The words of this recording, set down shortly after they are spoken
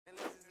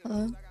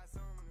Hello?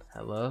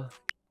 Hello?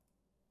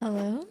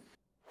 Hello?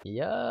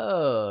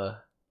 Yo!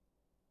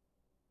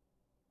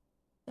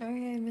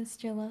 Sorry I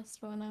missed your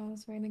last one. I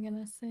was writing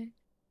an essay.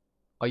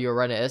 Oh, you were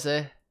writing an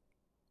essay?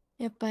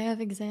 Yep, I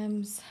have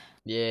exams.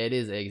 Yeah, it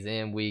is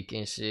exam week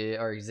and shit,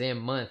 or exam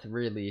month,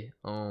 really.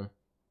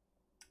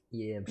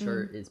 Yeah, I'm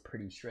sure it's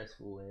pretty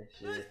stressful and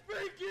shit.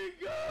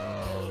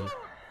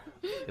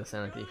 You'll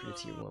sound like for the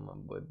tier one, my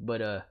boy.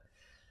 But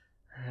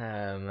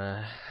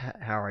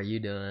how are you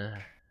doing?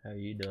 How are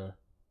you doing?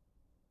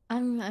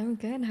 I'm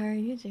good. How are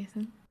you,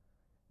 Jason?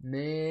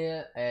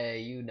 Man, hey,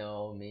 you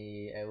know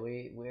me.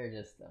 Hey, we're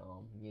just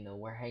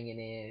we're hanging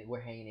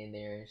in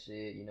there and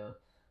shit.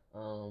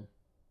 Um,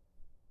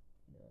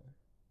 you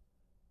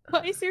know.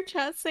 Why is your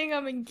chat saying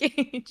I'm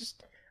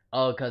engaged?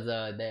 Oh, cause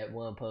that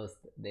one post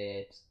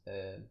that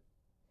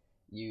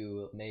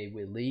you made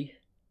with Lee,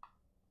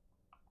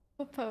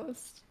 What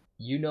post?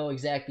 you know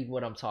exactly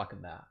what I'm talking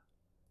about.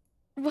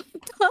 What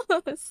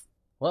post?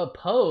 What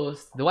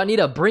post? Do I need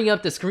to bring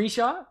up the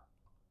screenshot?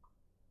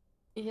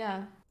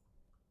 Yeah.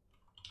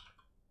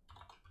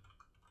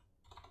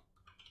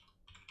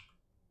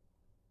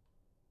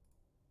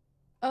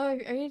 Oh,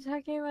 are you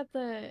talking about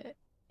the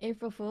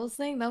April Fool's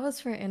thing? That was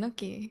for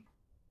Inoki.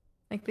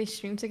 Like they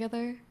streamed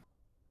together.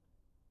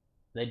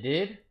 They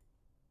did.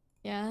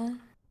 Yeah.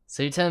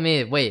 So you're telling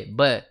me, wait,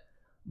 but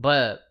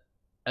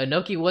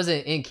Anoki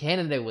wasn't in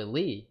Canada with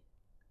Lee.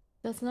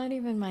 That's not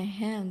even my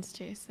hands,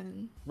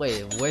 Jason.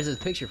 Wait, where's this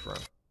picture from?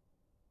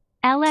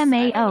 I don't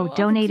know. LMAO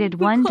donated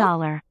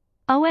 $1.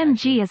 OMG,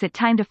 Actually, is it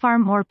time to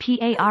farm more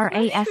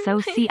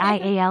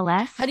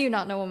PARASOCIALS? How do you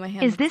not know what my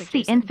hand Is looks this like, the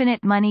Jason?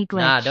 infinite money glitch?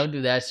 nah, don't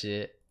do that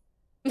shit.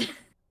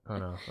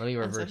 Hold on, let me I'm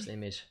reverse sorry. the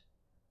image.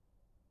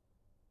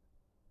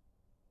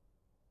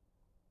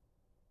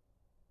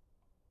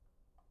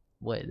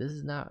 Wait, this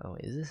is not. Oh,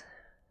 is this?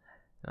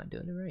 Am I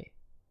doing it right?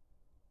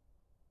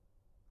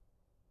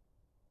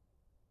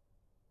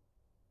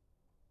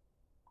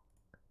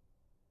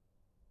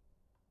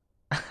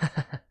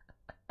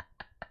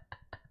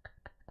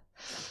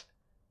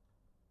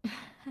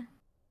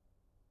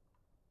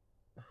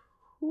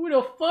 Who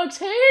the fuck's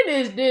hand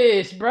is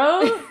this,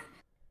 bro?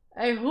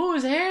 Hey,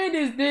 whose hand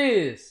is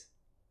this?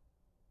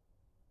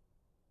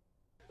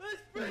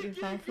 Did you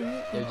fall for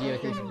it? Yo,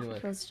 Gio,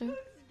 thanks for doing.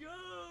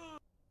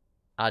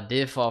 I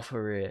did fall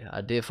for it. I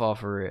did fall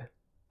for it.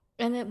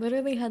 And it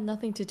literally had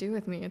nothing to do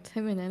with me. It's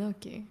him and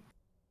Enoki.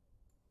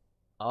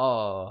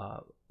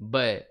 Oh,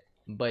 but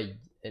no, But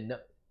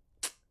what?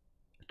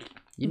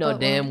 you know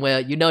damn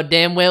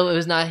well it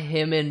was not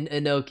him and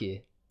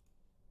Inoki.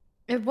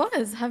 It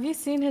was. Have you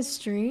seen his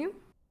stream?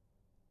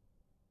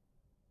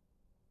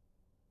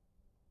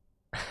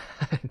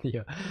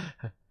 Yeah.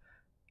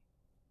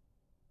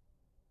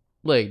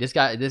 Look, this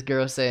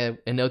girl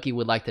said Inoki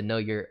would like to know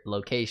your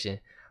location,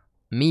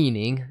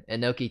 meaning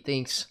Inoki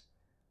thinks.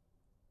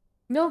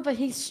 No, but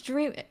he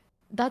stream.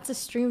 That's a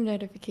stream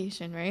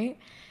notification, right?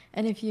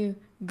 And if you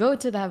go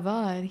to that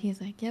VOD, he's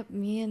like, "Yep,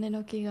 me and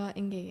Enoki got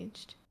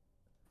engaged."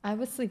 I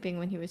was sleeping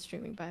when he was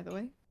streaming, by the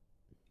way.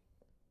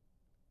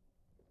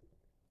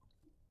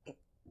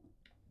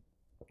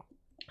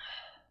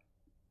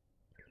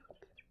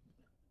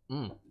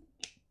 Mm.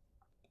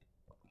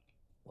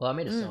 Well, I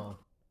made a song.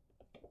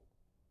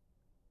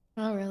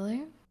 Oh,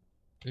 really?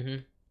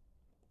 Mhm.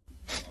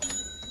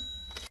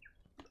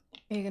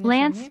 Are you gonna show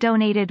Lance me?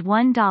 donated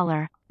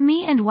 $1.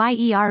 Me and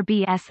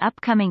YERBS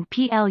upcoming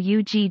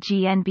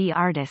PLUGGNB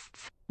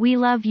artists. We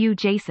love you,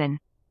 Jason.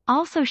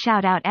 Also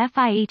shout out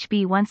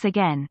FIHB once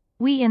again.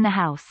 We in the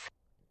house.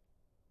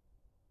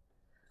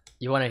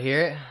 You want to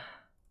hear it?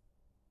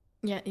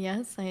 Yeah.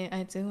 Yes,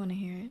 I do want to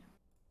hear it.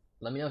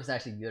 Let me know if it's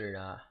actually good or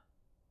not.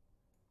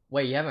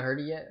 Wait, you haven't heard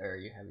it yet, or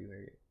have you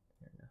heard it?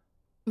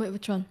 Wait,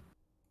 which one?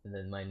 And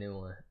then my new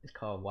one. It's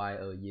called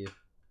YOU.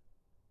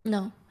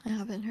 No, I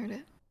haven't heard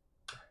it.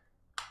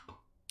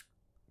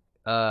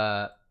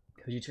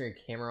 Could you turn your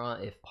camera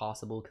on if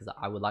possible? Because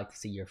I would like to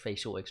see your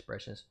facial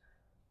expressions.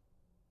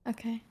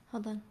 Okay,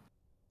 hold on.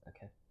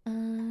 Okay.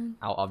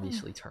 I'll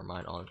obviously turn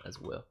mine on as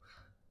well.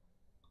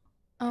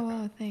 Oh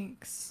wow,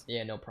 thanks.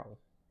 Yeah, no problem.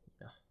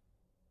 Yeah.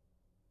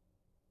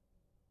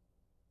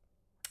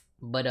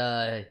 But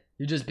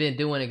you just been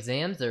doing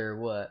exams or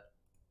what?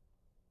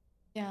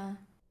 Yeah.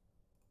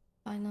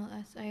 Final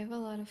S. I have a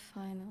lot of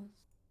finals.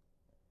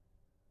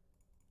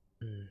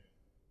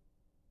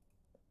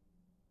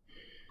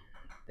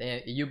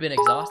 Damn, you been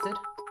exhausted?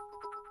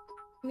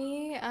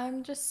 Me,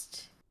 I'm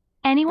just.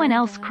 Anyone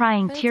else done.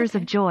 crying But it's tears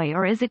okay. of joy,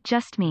 or is it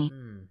just me?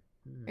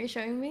 Are you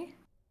showing me?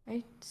 Are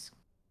you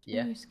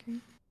Yeah. your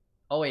screen?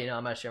 Oh wait, no,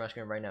 I'm not sharing my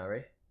screen right now,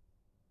 right?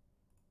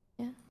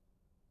 Yeah.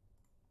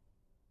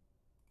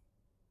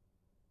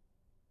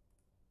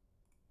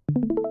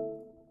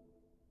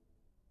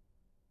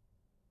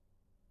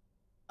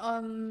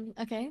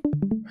 Okay.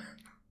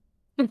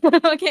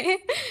 Okay.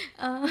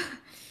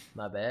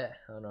 My bad.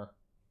 Hold on.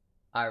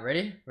 All right,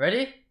 ready?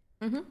 Ready?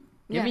 Mhm.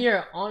 Give me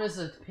your honest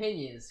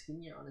opinions. Give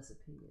me your honest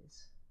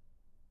opinions.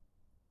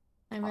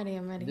 I'm ready.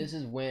 I'm ready. This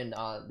is when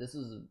this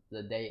was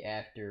the day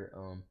after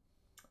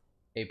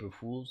April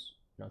Fools.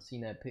 and I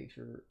seen that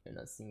picture, and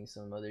I seen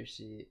some other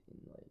shit,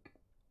 and like,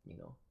 you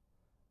know,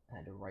 I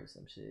had to write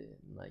some shit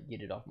and like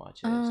get it off my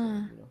chest,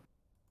 and, you know.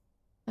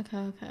 Okay,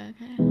 okay,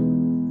 okay.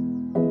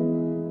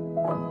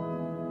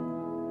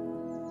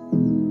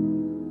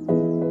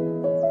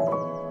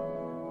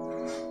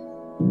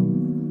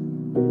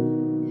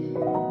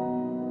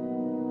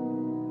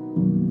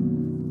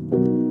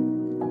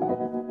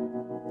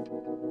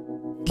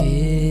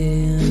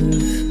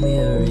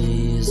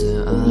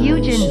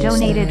 Eugen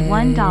donated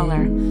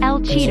 $1.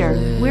 L cheater,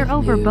 we're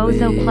over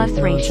bozo plus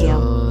ratio.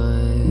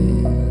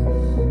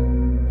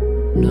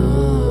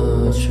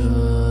 No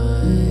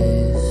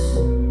choice.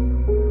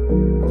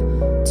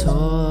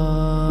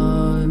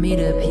 Tore me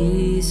to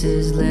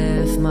pieces,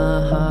 left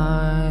my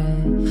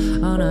heart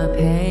on a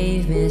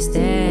pavement,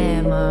 stare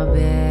at my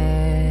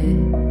bed.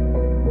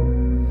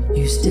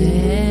 You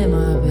stare at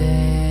my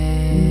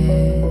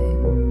bed,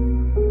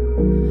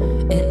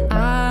 and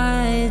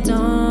I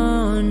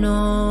don't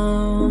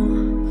know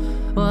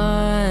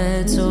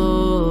what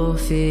to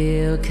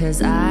feel,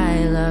 'cause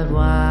I love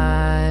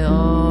why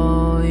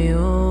oh you,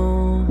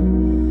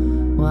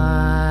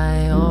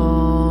 why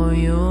oh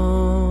you.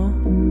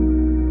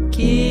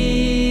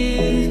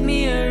 Give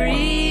me a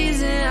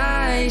reason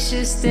I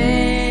should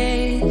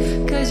stay,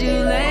 'cause you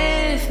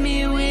left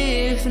me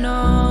with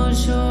no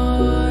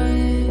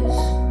choice,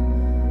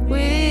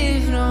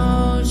 with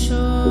no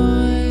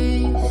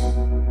choice.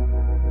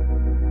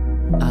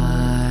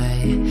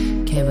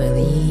 I can't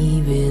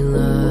believe in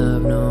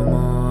love no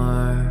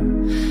more,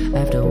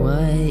 after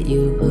what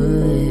you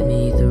put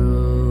me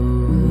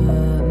through,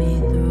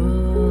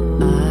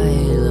 I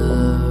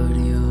loved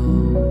you.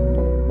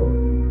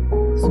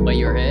 Sway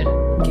your head.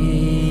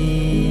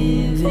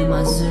 Given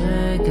my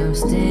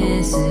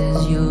circumstances,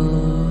 you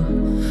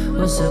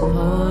were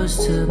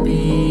supposed to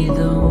be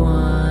the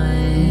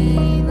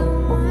one.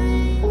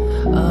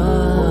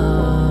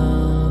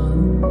 Oh,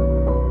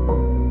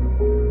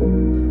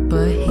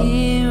 but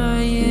here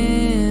I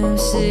am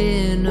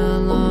sitting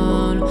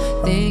alone,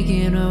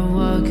 thinking of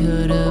what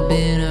could have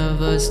been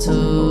of us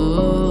two.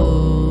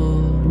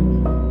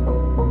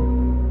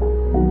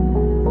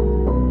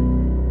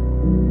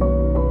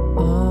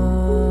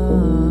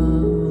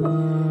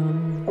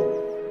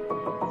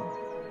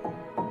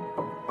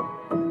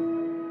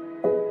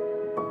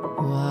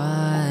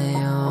 Why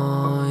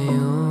are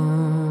you?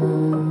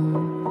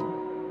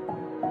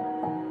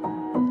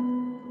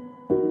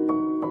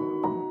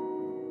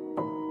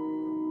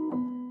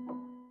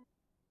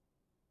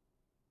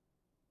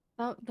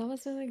 That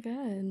was really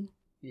good.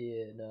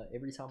 Yeah, no,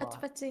 every time That's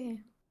pretty.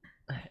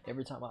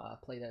 I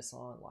play that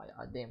song, like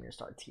I damn near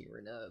start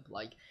tearing up.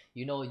 Like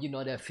you know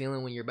that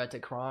feeling when you're about to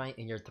cry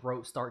and your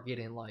throat start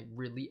getting like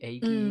really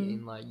achy,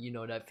 and like you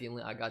know that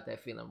feeling. I got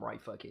that feeling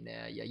right fucking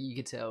now. Yeah, you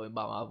can tell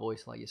by my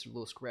voice, like it's a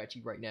little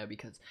scratchy right now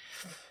because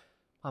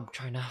I'm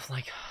trying to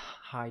like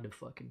hide a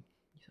fucking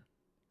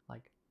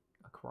like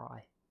a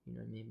cry. You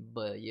know what I mean?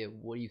 But yeah,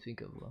 what do you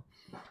think of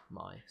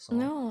my song?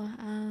 No,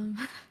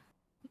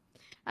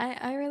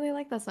 I really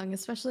like that song,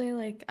 especially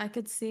like I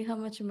could see how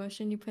much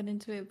emotion you put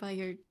into it by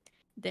your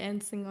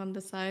dancing on the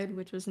side,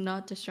 which was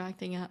not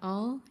distracting at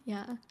all.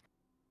 Yeah.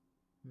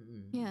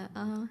 Yeah.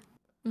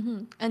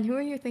 And who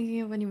are you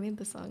thinking of when you made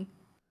the song?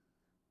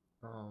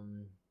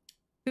 Um,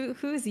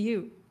 Who's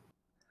you?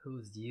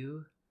 who's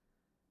you?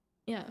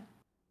 Yeah.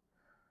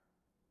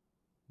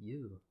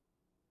 You.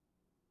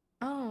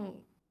 Oh,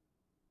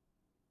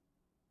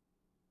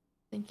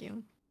 thank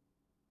you.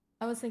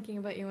 I was thinking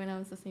about you when I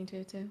was listening to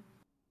it too.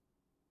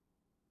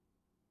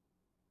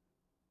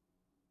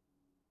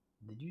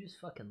 Did you just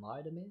fucking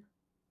lie to me?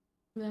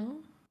 No?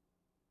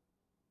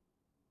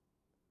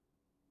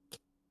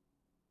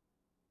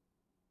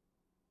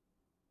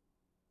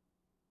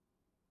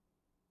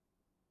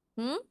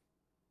 Hmm?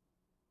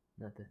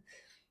 Nothing.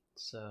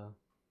 So,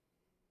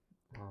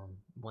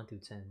 1 through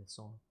 10, the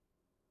song.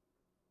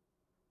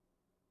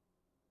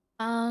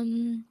 I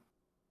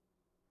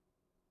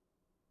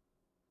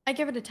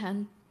give it a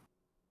 10.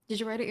 Did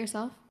you write it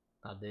yourself?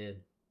 I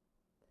did.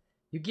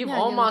 You give Yeah, I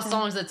all give it my a 10.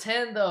 songs a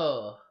 10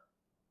 though.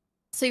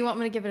 So you want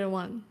me to give it a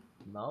 1?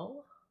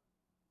 No?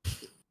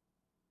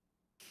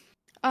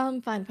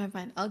 Fine.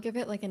 I'll give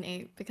it like an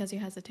 8 because you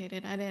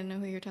hesitated. I didn't know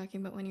who you were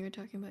talking about when you were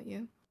talking about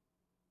you.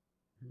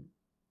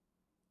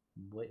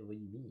 What do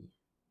you mean?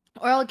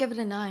 Or I'll give it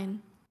a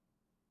 9.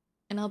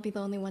 And I'll be the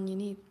only one you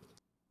need.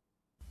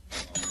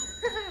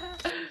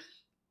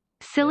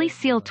 Silly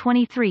Seal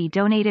 23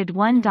 donated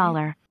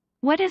 $1.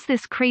 What is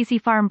this crazy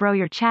farm bro?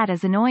 Your chat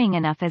is annoying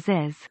enough as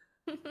is.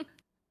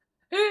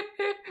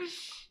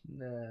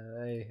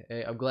 Nah,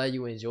 hey, I'm glad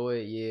you enjoy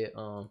it. Yeah,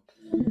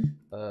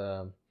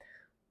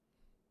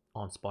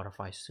 on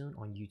Spotify soon,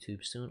 on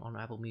YouTube soon, on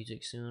Apple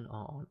Music soon,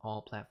 on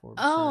all platforms.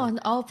 Oh, soon. on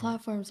all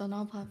platforms,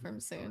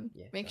 soon.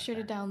 Yeah, Make sure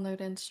to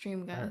download and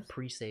stream, guys.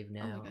 Pre-save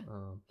now.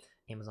 God.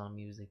 Amazon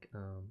Music,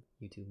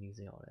 YouTube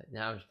Music, all that.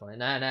 Now I'm just playing.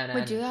 Nah.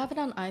 Wait, do you have it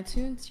on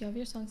iTunes? Do you have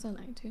your songs on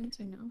iTunes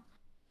or no?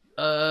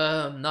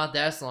 Not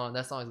that song.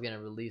 That song's getting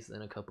released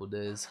in a couple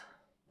days.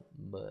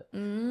 But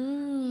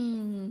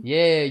Mm.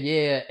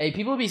 yeah. Hey,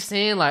 people be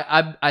saying like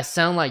I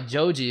sound like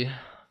Joji.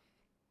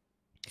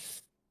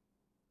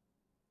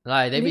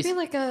 Like they be Maybe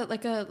like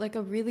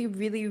a really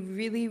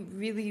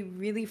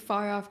really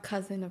far off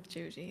cousin of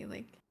Joji.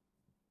 Like,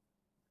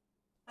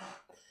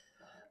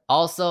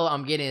 also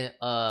I'm getting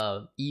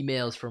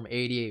emails from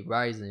 88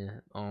 Rising.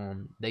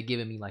 They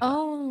giving me like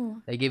oh,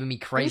 they giving me are you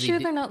crazy sure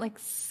they're not like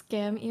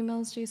scam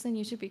emails, Jason?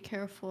 You should be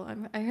careful.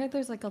 I heard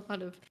there's like a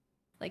lot of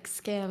like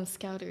scam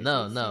scouters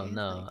No, these no, days.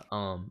 no.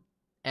 Like,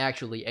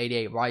 Actually,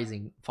 88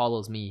 Rising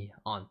follows me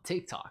on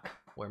TikTok.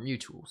 We're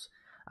mutuals.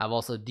 I've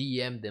also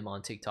DM'd them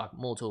on TikTok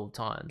multiple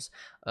times.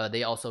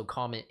 They also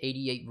comment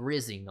 88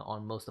 Rising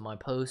on most of my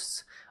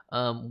posts.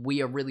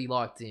 We are really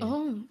locked in.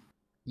 oh,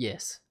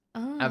 Yes.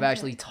 oh, I've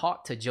actually okay.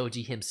 talked to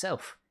Joji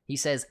himself. He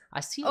says, I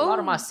see a lot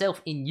of Oh,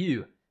 myself in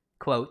you.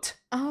 Quote,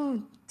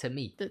 oh, to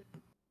me.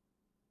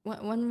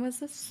 when was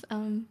this?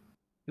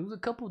 It was a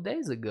couple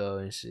days ago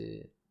and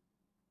shit.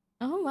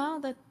 Oh wow,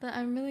 that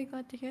I'm really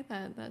glad to hear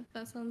that.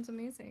 That sounds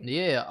amazing.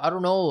 Yeah, I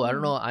don't know.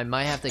 Hmm. I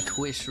might have to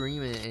quit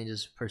streaming and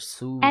just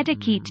pursue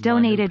Etiquette my new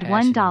donated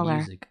passion in $1.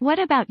 music. What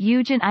about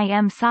Eugen? I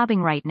am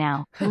sobbing right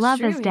now.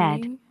 Love is dead.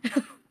 Streaming?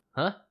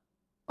 Huh?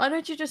 Why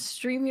don't you just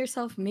stream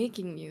yourself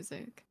making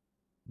music?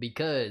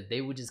 Because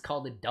they would just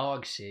call it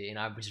dog shit and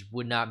I just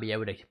would not be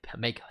able to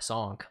make a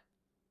song.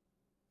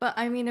 But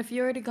I mean, if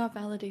you already got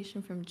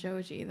validation from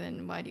Joji,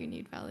 then why do you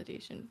need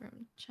validation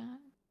from chat?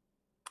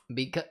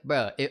 Because,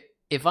 bro,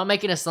 if I'm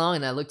making a song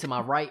and I look to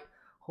my right,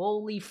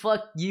 holy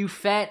fuck you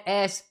fat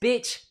ass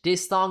bitch,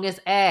 this song is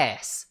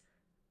ass.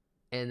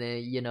 And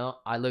then, you know,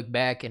 I look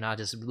back and I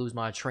just lose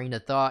my train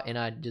of thought and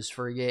I just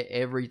forget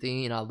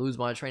everything and I lose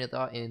my train of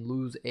thought and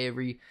lose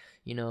every,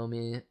 you know what I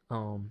mean,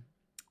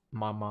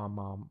 my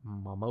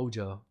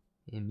mojo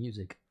in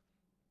music.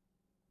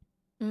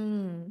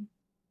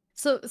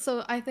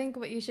 So I think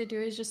what you should do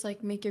is just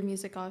like make your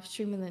music off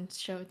stream and then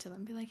show it to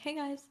them. Be like, hey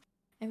guys,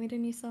 I made a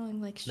new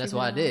song. Like, stream That's it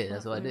what I on did. all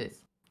That's what I did.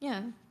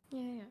 platforms.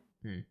 Yeah.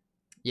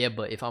 Yeah,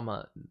 but if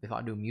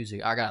I do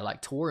music, I gotta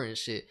like tour and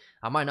shit.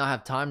 I might not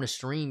have time to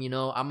stream, you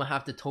know. I'm gonna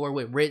have to tour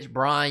with Rich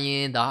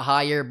Brian, the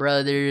Higher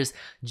Brothers,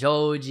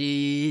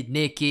 Joji,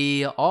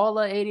 Nikki, all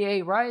of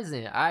 88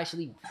 Rising. I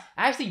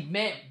actually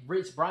met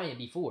Rich Brian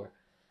before.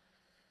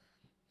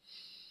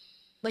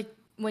 Like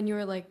when you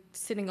were like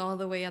sitting all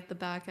the way at the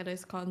back at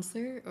his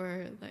concert,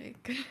 or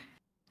like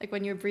like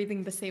when you're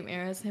breathing the same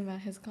air as him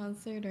at his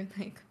concert, or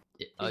like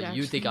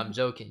You think I'm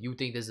joking? You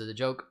think this is a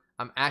joke?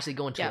 I'm actually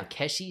going to Yeah. a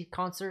Keshi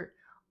concert.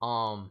 This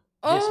month.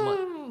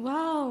 Oh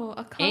wow,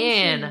 a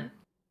concert.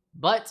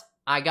 But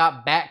I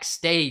got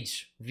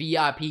backstage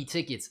VIP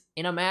tickets,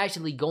 and I'm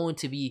actually going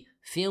to be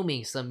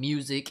filming some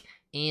music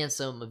and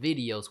some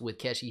videos with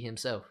Keshi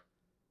himself.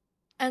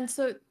 And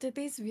so, did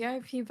these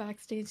VIP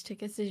backstage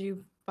tickets, did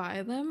you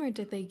buy them, or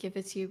did they give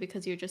it to you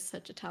because you're just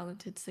such a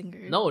talented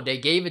singer? No, they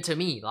gave it to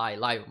me.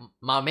 Like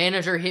my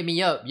manager hit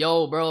me up.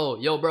 Yo, bro,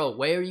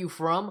 where are you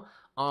from?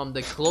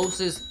 The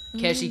closest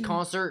Keshi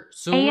concert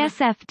soon.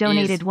 ASF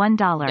donated $1.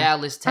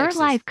 Dallas, Texas.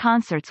 Our live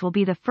concerts will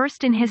be the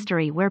first in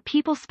history where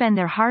people spend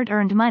their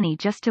hard-earned money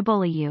just to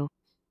bully you.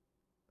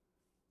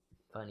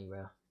 Funny,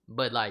 bro.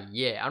 But like,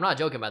 yeah, I'm not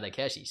joking about that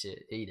Keshi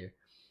shit either.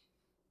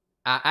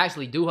 I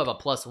actually do have a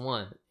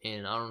 +1,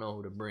 and I don't know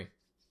who to bring.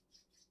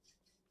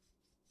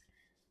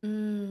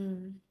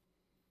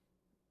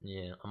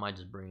 Yeah, I might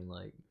just bring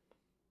like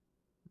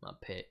my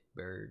pet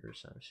bird or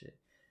some shit.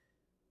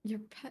 Your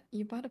pet?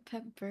 You bought a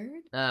pet bird?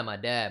 My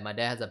dad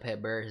has a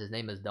pet bird. His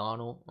name is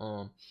Donald.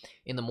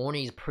 In the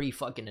morning he's pretty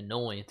fucking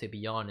annoying, to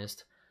be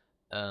honest.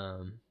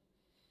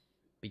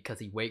 Because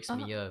he wakes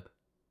me up.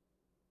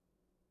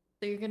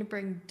 So you're gonna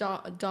bring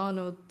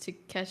Donald to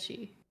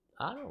Keshi?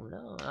 I don't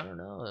know.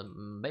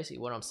 Basically,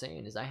 what I'm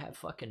saying is I have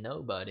fucking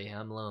nobody.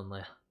 I'm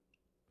lonely.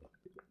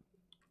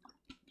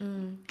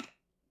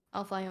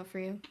 I'll fly out for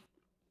you.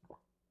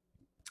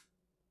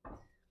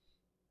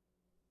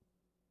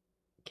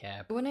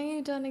 Cap. When are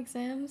you done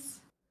exams?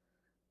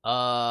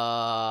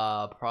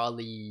 Probably,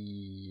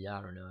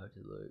 I don't know. I have to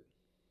look.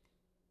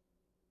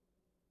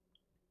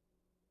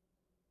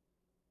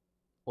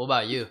 What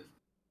about you?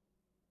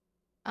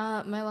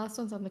 My last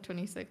one's on the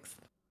 26th.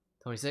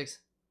 26?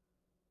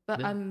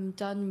 But I'm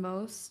done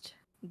most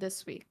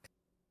this week.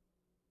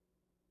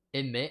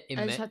 In May?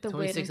 I just have to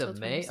wait 26th until of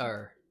May 26th.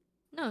 or?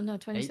 No,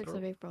 26th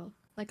of April.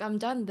 Like, I'm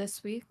done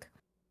this week.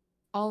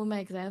 All of my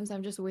exams.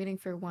 I'm just waiting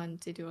for one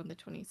to do on the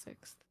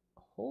 26th.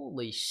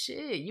 Holy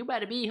shit! You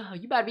better be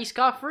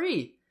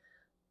scot-free.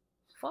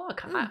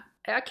 Fuck!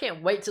 I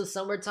can't wait till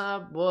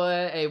summertime,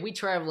 boy. Hey, we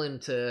traveling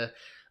to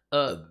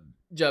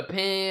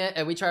Japan,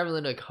 and we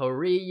traveling to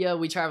Korea.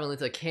 We traveling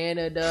to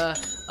Canada.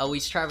 We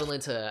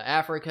traveling to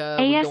Africa.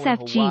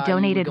 ASFG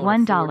donated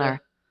 $1.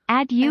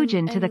 Add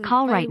Eugen to the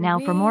call right now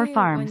for more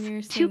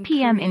farms. 2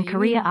 p.m. in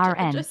Korea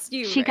RN.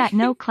 She got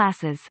no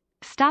classes.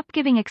 Stop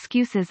giving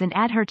excuses and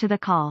add her to the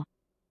call.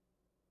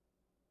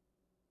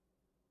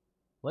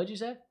 What'd you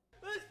say?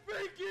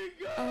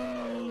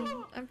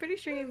 I'm pretty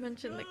sure you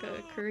mentioned like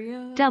a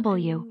Korea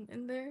W.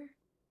 in there.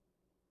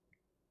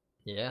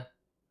 Yeah.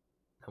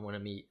 I want to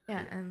meet.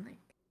 Yeah, and like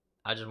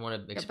I just want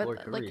to yeah, explore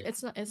but Korea. like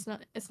it's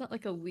not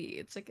like a we.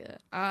 It's like a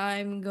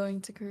I'm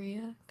going to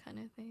Korea kind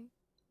of thing.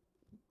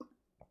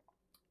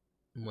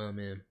 Well,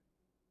 man,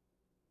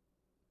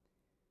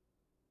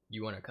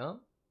 you want to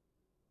come?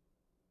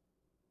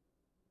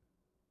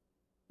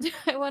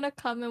 I want to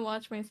come and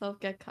watch myself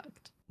get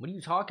cucked. What are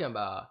you talking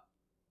about?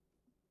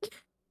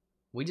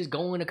 We just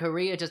going to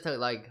Korea just to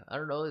like, I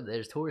don't know.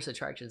 There's tourist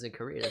attractions in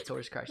Korea. There's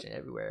tourist attractions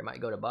everywhere. I might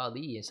go to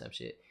Bali and some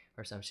shit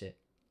or some shit.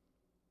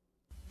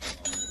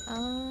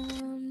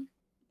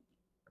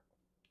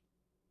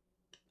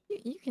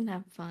 You can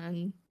have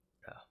fun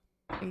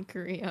in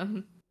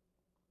Korea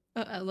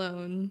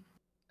alone.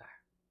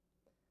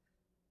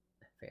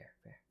 Fair.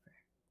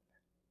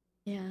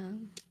 Yeah.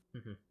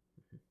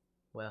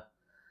 Well,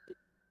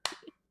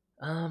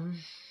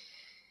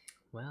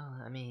 well,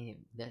 I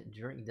mean, that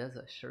drink does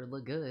sure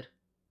look good.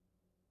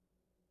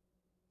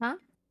 Huh?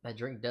 That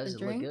drink does The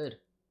look drink? good.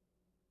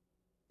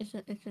 It's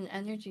an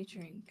energy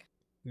drink.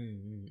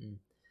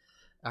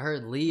 I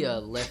heard Leah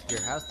left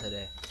your house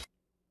today.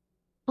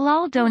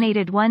 Lol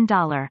donated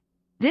 $1.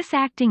 This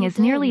acting He is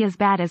nearly did. as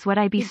bad as what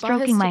I be He bought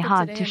stroking his my ticket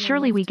hog today to. and then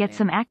Surely left we get today.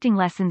 some acting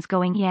lessons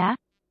going, yeah?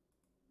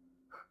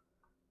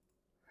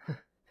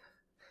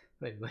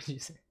 Wait, what did you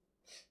say?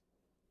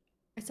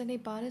 I said he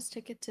bought his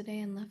ticket today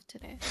and left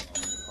today.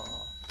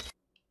 Oh.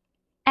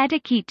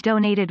 Edikit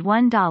donated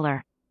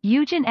 $1.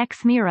 Eugen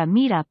x Mira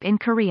meetup in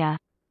Korea.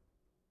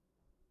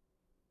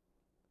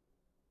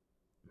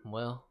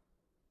 Well,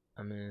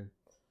 I mean,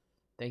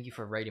 thank you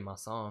for rating my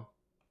song.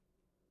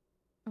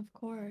 Of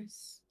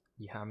course.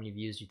 How many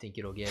views do you think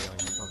it'll get on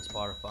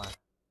Spotify?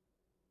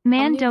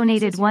 Man many views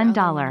donated is your other $1.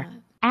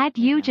 one Add right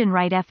Eugen now?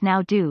 right F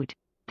now, dude.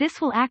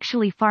 This will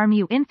actually farm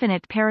you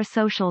infinite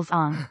parasocials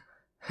on.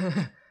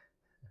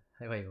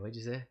 Hey, wait, what'd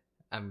you say?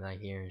 I'm not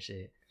hearing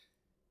shit.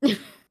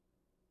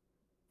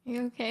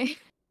 You okay?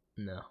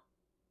 No.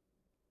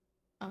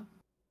 Oh.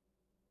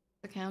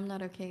 Okay, I'm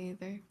not okay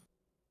either.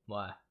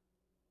 Why?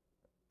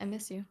 I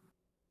miss you.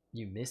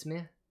 You miss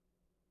me?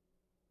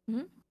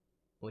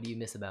 What do you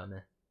miss about me?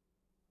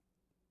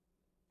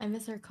 I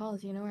miss our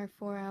calls, you know, our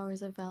 4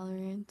 hours of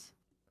Valorant.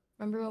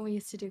 Remember when we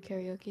used to do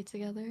karaoke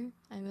together?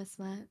 I miss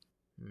that.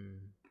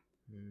 Damn.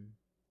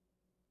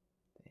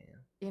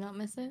 Do you not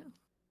miss it?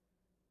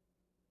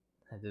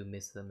 I do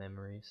miss the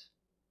memories.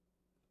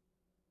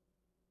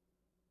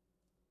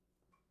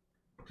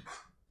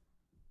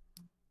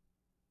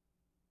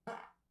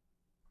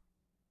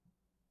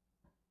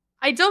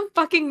 I don't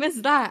fucking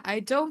miss that. I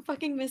don't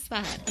fucking miss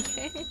that,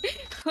 okay?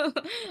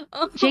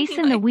 Oh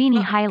Jason my the Weenie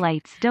fuck.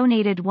 Highlights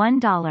donated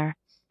 $1.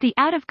 The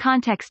out of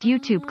context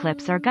YouTube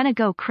clips are gonna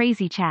go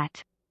crazy,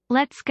 chat.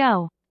 Let's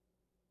go.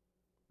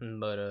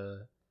 But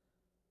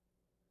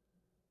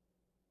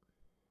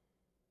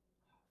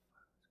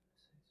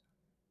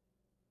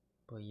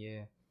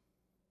yeah.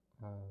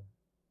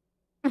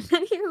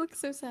 You look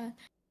so sad.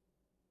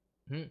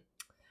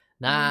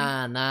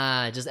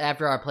 Nah. Just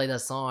after I play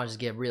that song, I just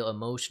get real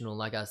emotional.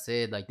 Like I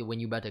said, like when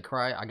you about to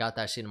cry, I got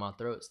that shit in my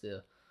throat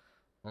still.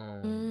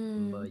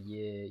 But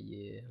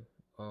yeah.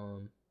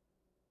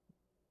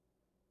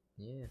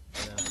 Yeah.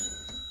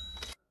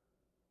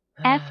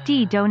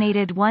 FD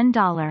donated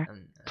 $1.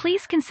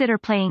 Please consider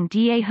playing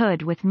DA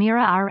Hood with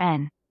Mira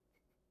RN.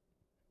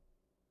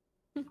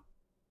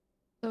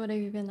 So what have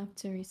you been up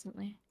to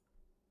recently?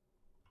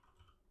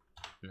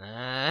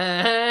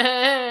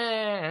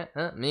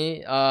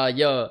 Me?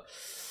 Yo.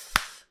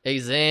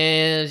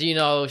 Exams, you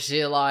know,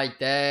 shit like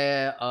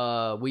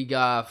that. We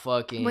got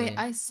fucking. Wait,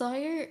 I saw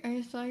your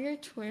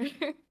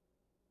Twitter.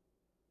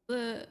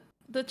 The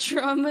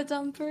trauma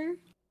dumper.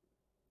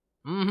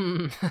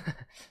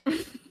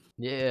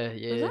 Yeah.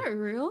 Is that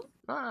real?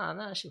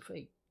 Nah, shit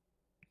fake.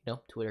 You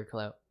know, Twitter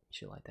clout,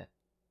 shit like that.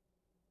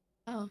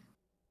 Oh.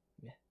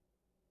 Yeah.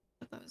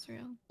 I thought that was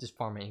real. Just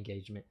farming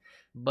engagement.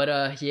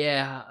 But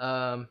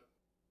yeah,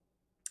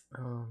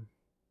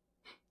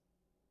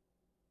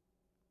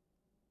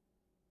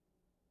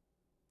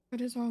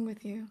 What is wrong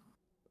with you?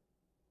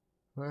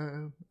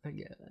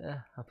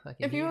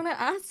 If you want to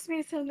ask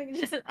me something,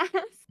 just ask.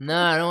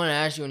 Nah, I don't want to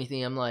ask you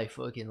anything. I'm like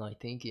fucking like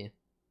thinking.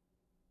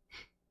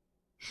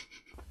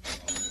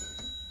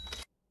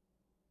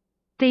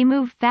 They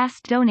move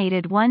fast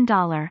donated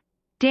 $1.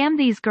 Damn,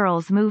 these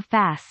girls move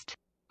fast.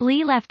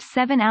 Lee left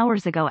 7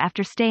 hours ago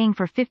after staying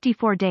for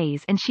 54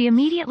 days and she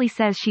immediately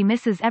says she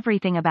misses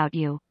everything about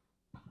you.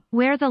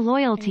 Where the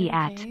loyalty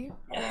at?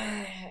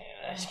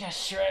 I just gotta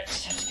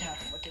stretch. I just gotta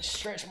fucking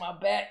stretch my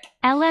back.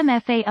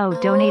 LMFAO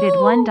donated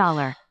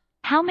 $1.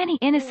 How many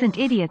innocent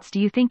idiots do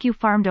you think you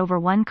farmed over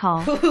one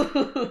call?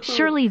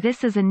 Surely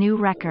this is a new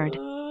record.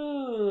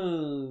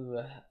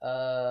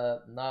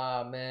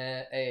 Nah,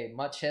 man. Hey,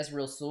 my chest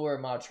real sore,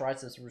 my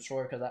triceps real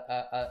sore because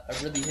I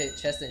really hit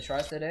chest and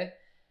triceps today.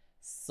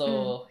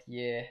 So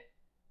yeah.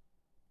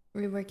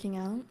 Were you working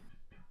out?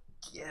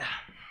 Yeah.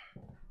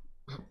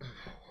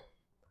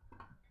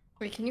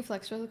 Wait, can you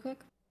flex really quick?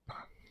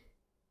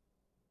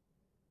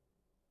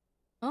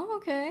 Oh,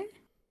 okay.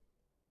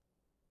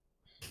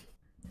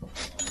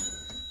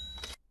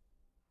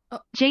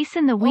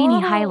 Jason the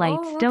Weenie Oh,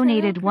 Highlights okay,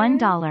 donated okay.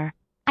 $1.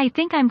 I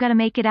think I'm gonna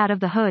make it out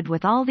of the hood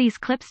with all these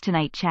clips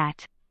tonight,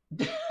 chat.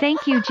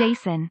 Thank you,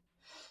 Jason.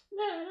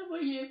 Nah, that boy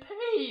getting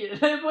paid.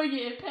 That boy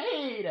getting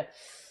paid.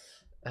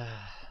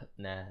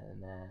 Nah.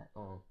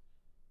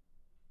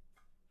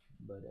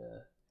 But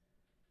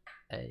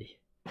hey,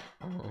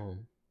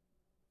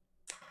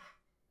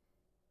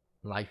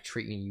 life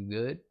treating you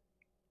good?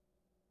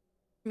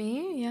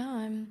 Me?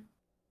 Yeah,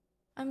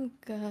 I'm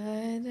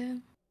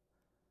good.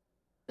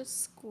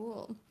 Just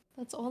school.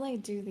 That's all I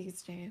do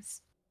these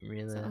days.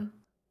 Really? So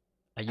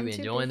Are you I'm too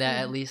enjoying that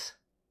busy. at least?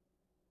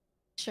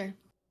 Sure.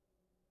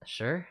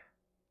 Sure.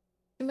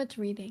 Too much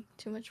reading,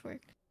 too much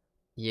work.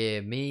 Yeah,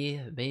 me.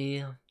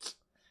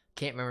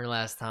 Can't remember the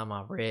last time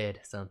I read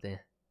something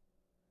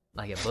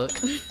like a book.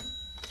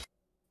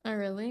 Oh,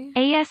 really?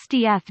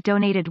 ASDF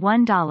donated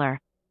 $1.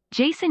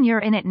 Jason, you're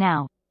in it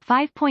now.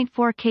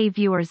 5.4k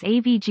viewers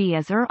AVG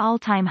is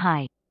all-time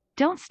high.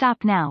 Don't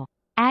stop now.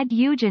 Add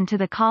Eugen to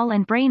the call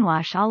and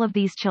brainwash all of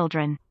these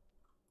children.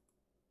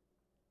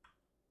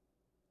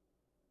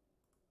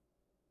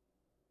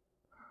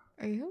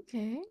 Are you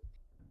okay?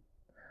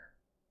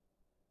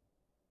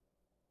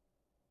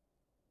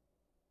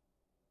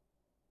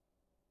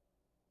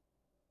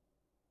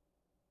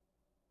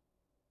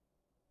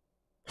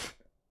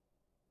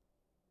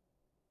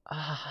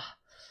 Ah.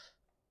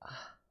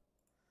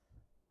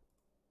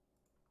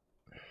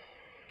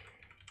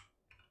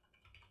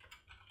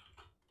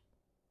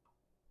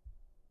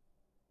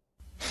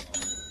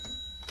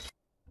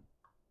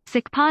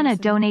 Sikpana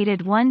Jason.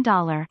 donated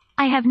 $1.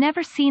 I have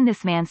never seen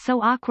this man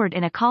so awkward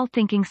in a call,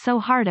 thinking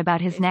so hard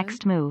about his Jason?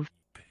 next move.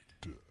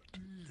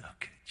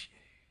 Look at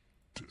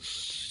you.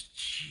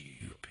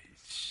 Stupid.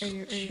 Are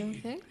you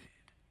okay?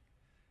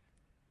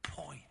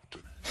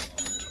 Pointless.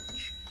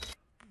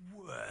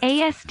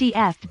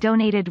 ASDF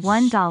donated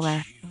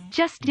 $1.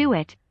 Just do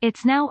it.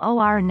 It's now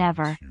or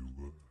never.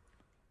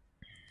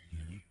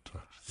 So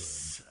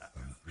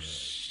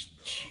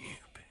stupid.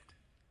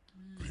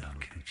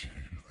 Look at you.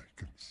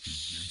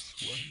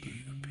 Stupid.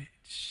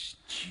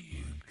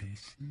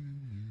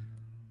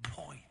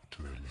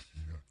 Pointless.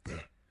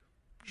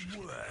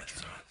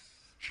 Worthless.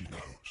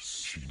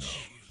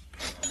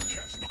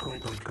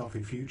 Corporate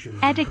Coffee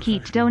Futures.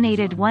 Edikit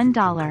donated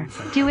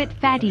 $1. Do it,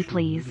 fatty,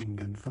 please.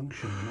 And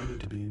function money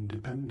to be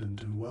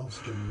independent and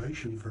wealth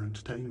generation for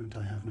entertainment.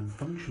 I have no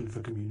function for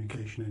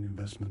communication and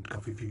investment.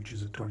 Coffee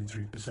Futures at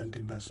 23%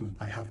 investment.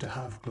 I have to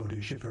have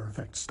Claudia Schiffer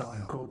effect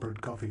style. Corporate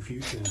Coffee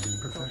Futures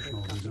in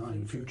professional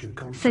design. Future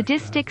concept.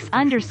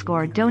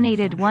 Sadistics_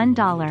 donated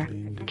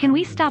 $1. Can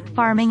we stop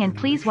farming and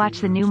please watch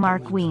the new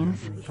Mark Weens?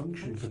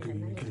 Function for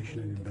communication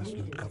and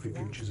investment. Coffee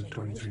Futures at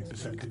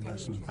 23%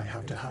 investment. I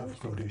have to have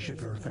Claudia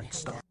Schiffer effect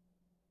style.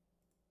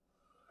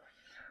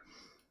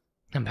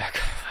 I'm back.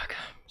 Fuck.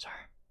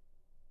 Sorry.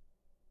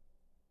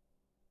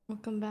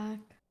 Welcome back.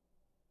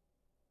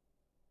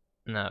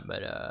 Nah,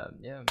 but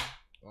yeah.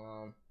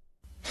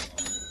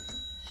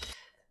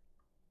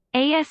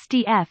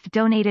 ASDF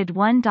donated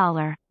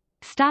 $1.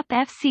 Stop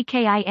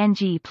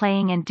FCKING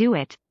playing and do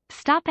it.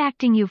 Stop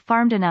acting, you've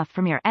farmed enough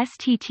from your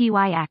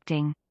STTY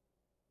acting.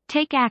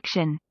 Take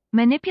action.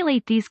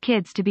 Manipulate these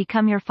kids to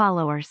become your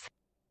followers.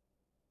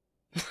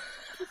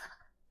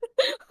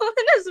 What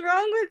is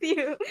wrong with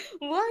you?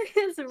 What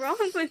is wrong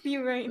with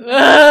you right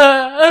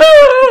now?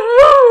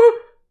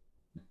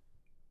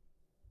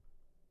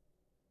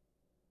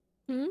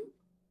 Hmm?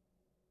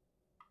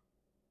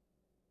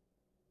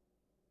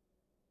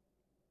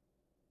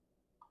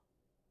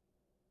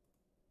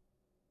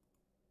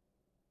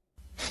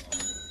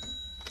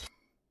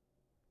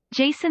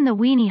 Jason the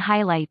Weenie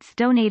Highlights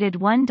donated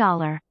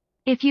 $1.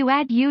 If you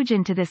add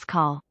Eugen to this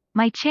call,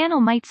 my channel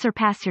might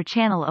surpass your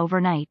channel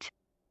overnight.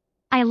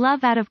 I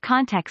love out of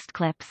context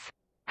clips.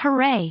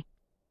 Hooray!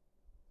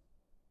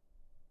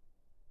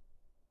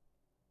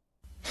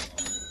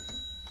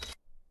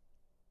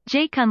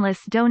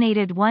 Jaykunless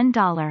donated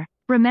 $1.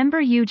 Remember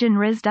Eugen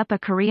rizzed up a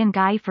Korean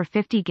guy for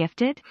 50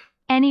 gifted?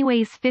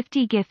 Anyways,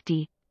 50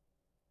 gifty.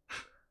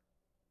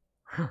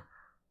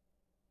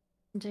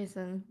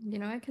 Jason, you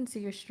know I can see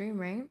your stream,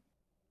 right?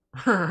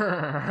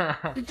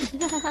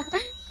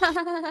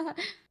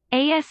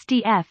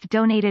 ASDF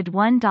donated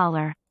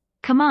 $1.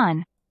 Come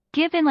on.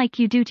 Give in like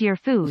you do to your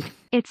food.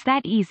 It's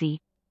that easy.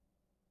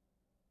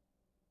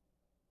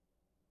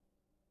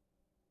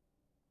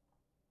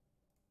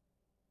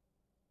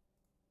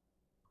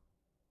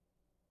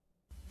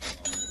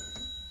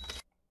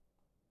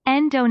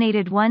 N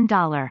donated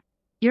 $1.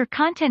 Your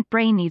content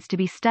brain needs to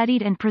be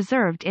studied and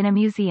preserved in a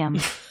museum.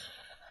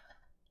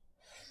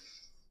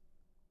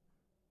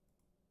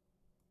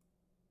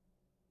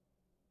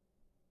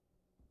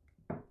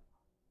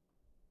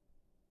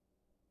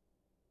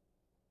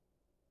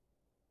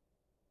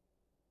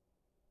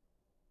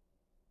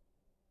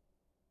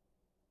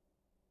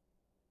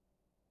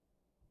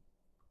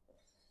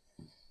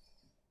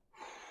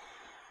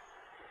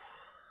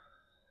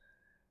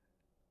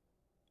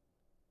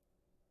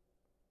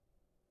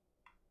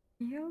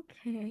 You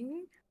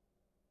okay?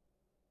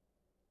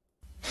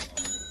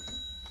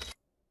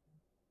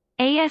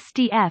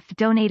 ASDF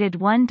donated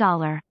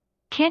 $1.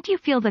 Can't you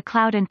feel the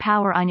cloud and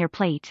power on your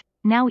plate?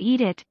 Now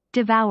eat it,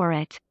 devour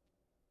it.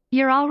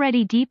 You're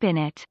already deep in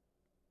it.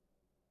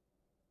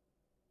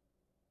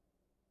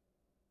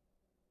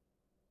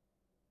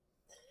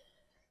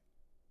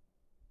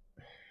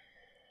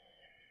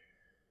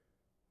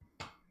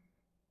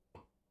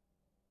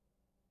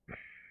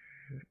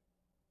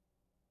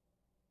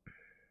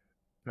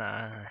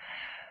 Nah.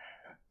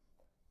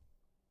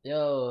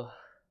 Yo,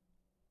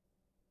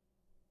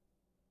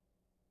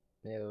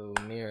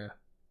 Mira.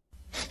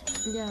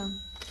 Yeah.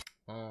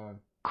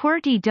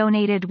 Qwerty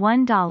donated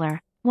 $1.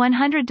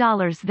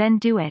 $100 then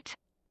do it.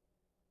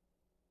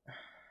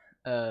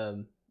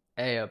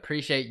 Hey,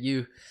 appreciate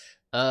you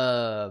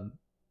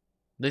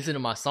listening to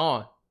my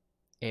song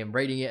and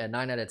rating it a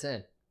 9 out of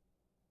 10.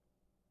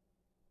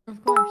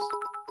 Of course.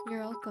 You're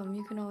welcome.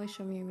 You can always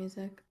show me your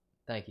music.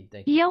 Thank you,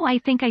 thank you. Yo, I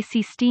think I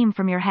see steam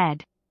from your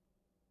head.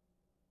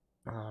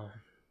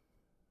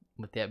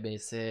 With that being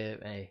said,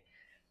 hey,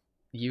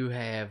 you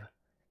have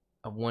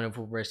a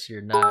wonderful rest of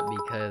your night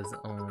because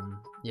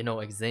you know,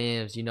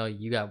 exams, you know,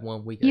 you got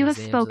 1 week of You have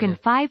exams spoken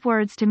left. 5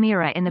 words to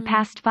Mira in the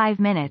past 5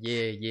 minutes.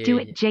 Yeah, Do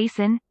it,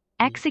 Jason.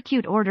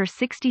 Execute order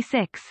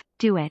 66.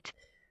 Do it.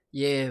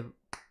 Yeah,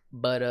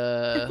 but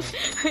Are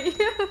you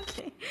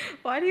okay?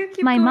 Why do you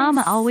keep My going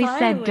mama always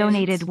silent? said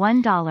donated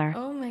 $1.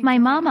 Oh My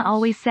mama gosh.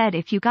 always said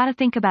if you gotta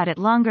think about it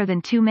longer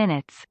than 2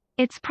 minutes,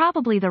 it's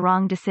probably the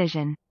wrong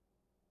decision.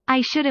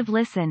 I should have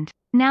listened.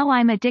 Now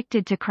I'm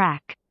addicted to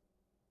crack.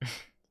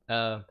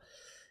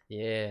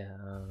 yeah,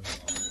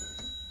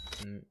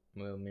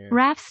 well, Mira.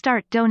 Raf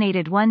Start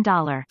donated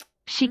 $1.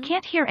 She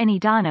can't hear any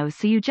donos,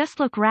 so you just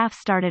look Raf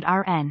started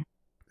RN.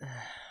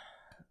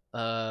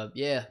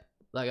 Yeah,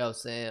 like I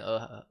was saying,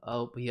 I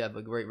hope you have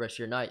a great rest of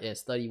your night and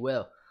study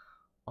well.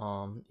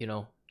 You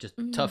know, just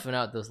toughen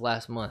out this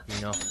last month,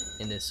 you know,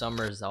 and this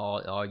summer is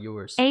all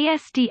yours.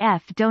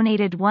 ASDF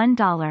donated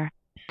 $1.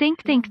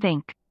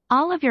 Think.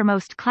 All of your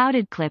most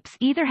clouded clips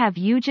either have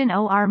Eugen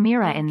or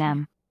Mira in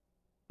them.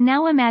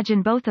 Now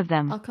imagine both of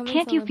them.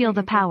 Can't you feel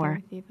the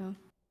power?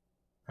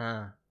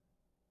 Huh.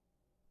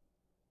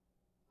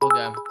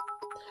 Okay.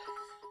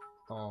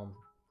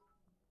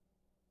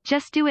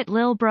 Just do it,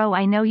 lil bro,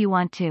 I know you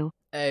want to.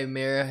 Hey,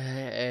 Mira.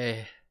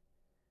 Hey.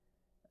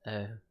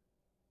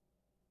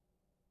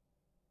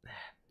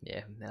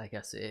 Yeah, like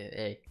I said,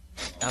 hey.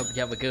 I hope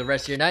you have a good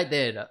rest of your night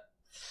then.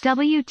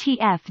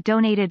 WTF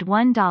donated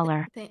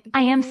 $1.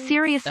 I am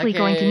seriously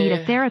going to need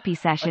a therapy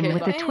session Okay,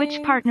 with bye. the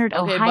Twitch-partnered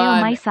Okay,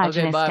 Ohio bye. misogynist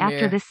Okay, bye, after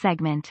Mira. this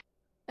segment.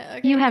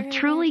 Okay, You have okay,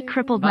 truly bye,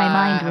 crippled Bye. my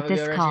mind Have with a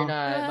this good call. rest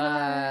of your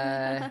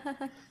night.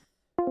 Bye.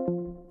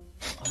 Oh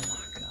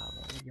my god,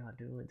 what are y'all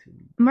doing to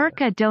me?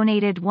 Merca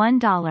donated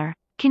 $1.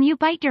 Can you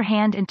bite your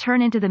hand and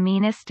turn into the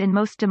meanest and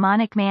most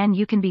demonic man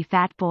you can be,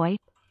 fat boy?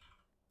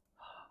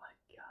 Oh my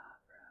god,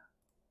 bro.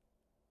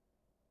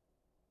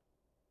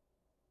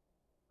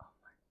 Oh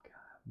my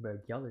god, bro.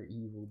 Y'all are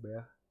evil,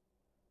 bro.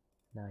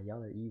 Nah,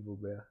 y'all are evil,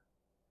 bro.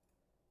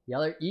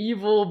 Y'all are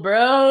evil,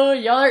 bro.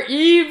 Y'all are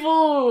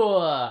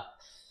evil.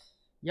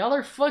 Y'all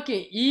are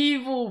fucking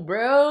evil,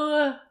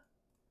 bro.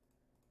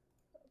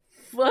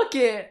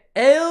 Fucking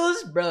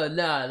L's, bro.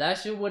 Nah, that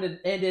shit would have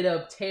ended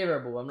up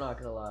terrible. I'm not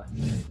gonna lie.